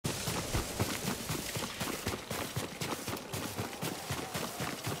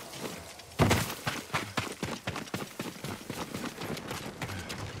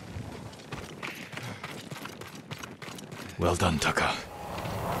Well done, Taka.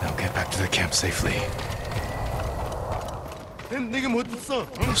 Now get back to the camp safely.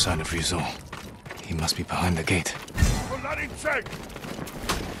 No sign of Ryuzo. He must be behind the gate.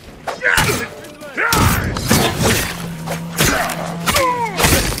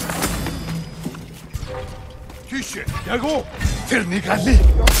 야고! 들니갈리!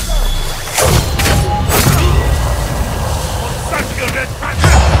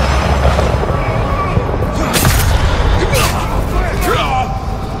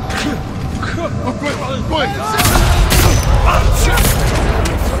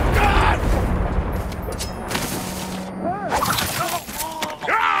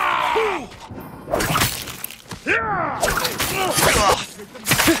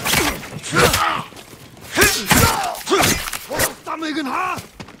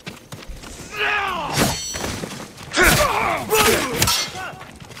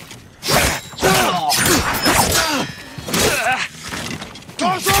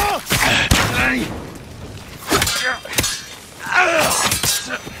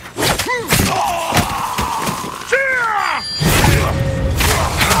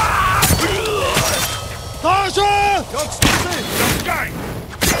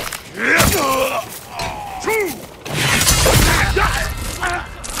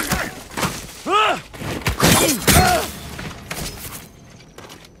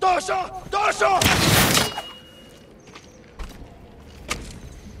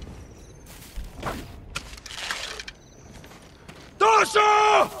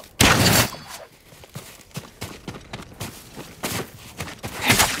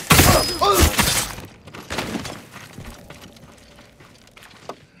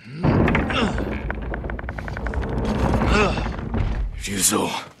 Ryuzo.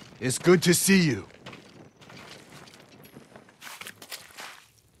 It's good to see you.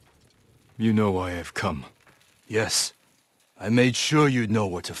 You know why I've come. Yes. I made sure you'd know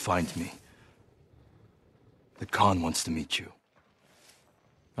where to find me. The Khan wants to meet you.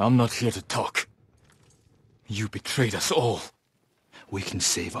 I'm not here to talk. You betrayed us all. We can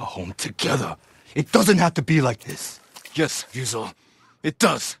save our home together. It doesn't have to be like this. Yes, Ryuzo. It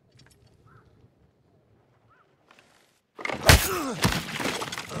does.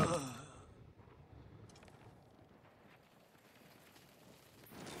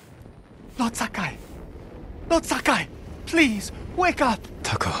 Lord Sakai! Lord Sakai! Please, wake up!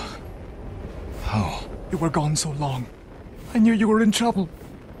 Taka. How? You were gone so long. I knew you were in trouble.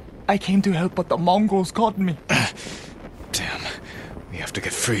 I came to help, but the Mongols caught me. Damn. We have to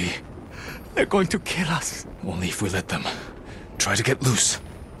get free. They're going to kill us. Only if we let them. Try to get loose.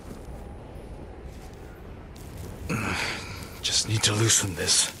 Just need to loosen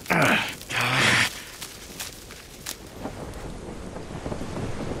this.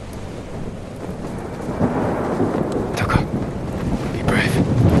 Taka, be brave.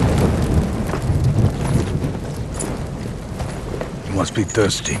 You must be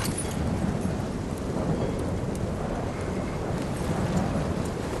thirsty.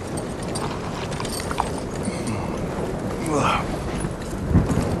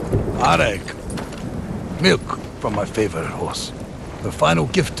 Areg. Milk from my favorite horse. The final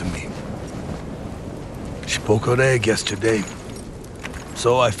gift to me. She broke her egg yesterday,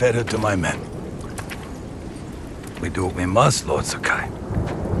 so I fed her to my men. We do what we must, Lord Sakai.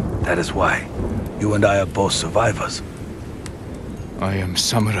 That is why you and I are both survivors. I am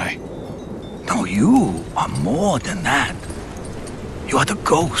samurai. No, you are more than that. You are the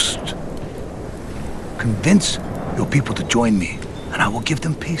ghost. Convince your people to join me, and I will give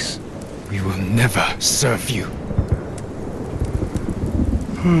them peace. We will never serve you.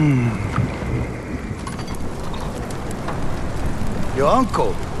 Your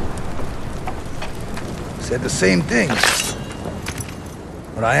uncle said the same thing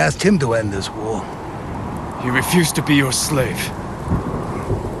when I asked him to end this war. He refused to be your slave.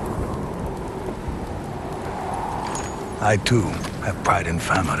 I too have pride in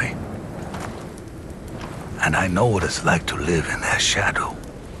family. And I know what it's like to live in their shadow.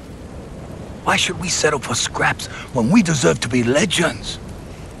 Why should we settle for scraps when we deserve to be legends?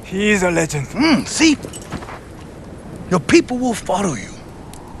 He is a legend. See? Your people will follow you.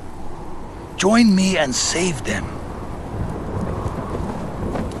 Join me and save them.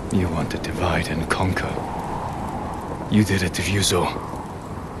 You want to divide and conquer. You did it to Ryuzo.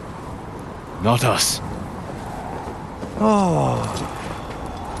 Not us. Oh.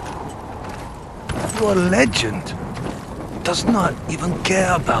 Your legend does not even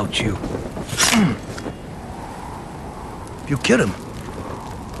care about you. You kill him.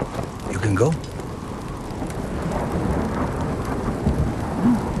 You can go.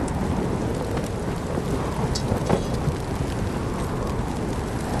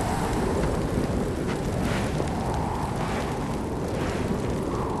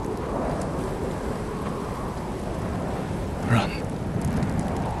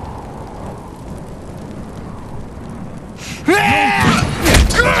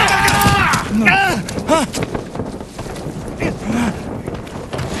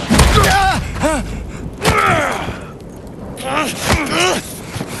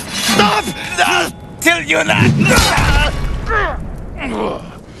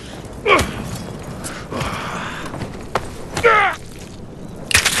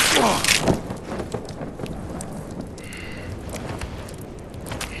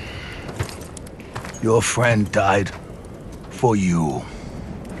 Your friend died for you.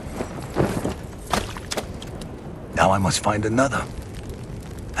 Now I must find another,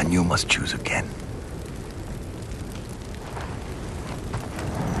 and you must choose again.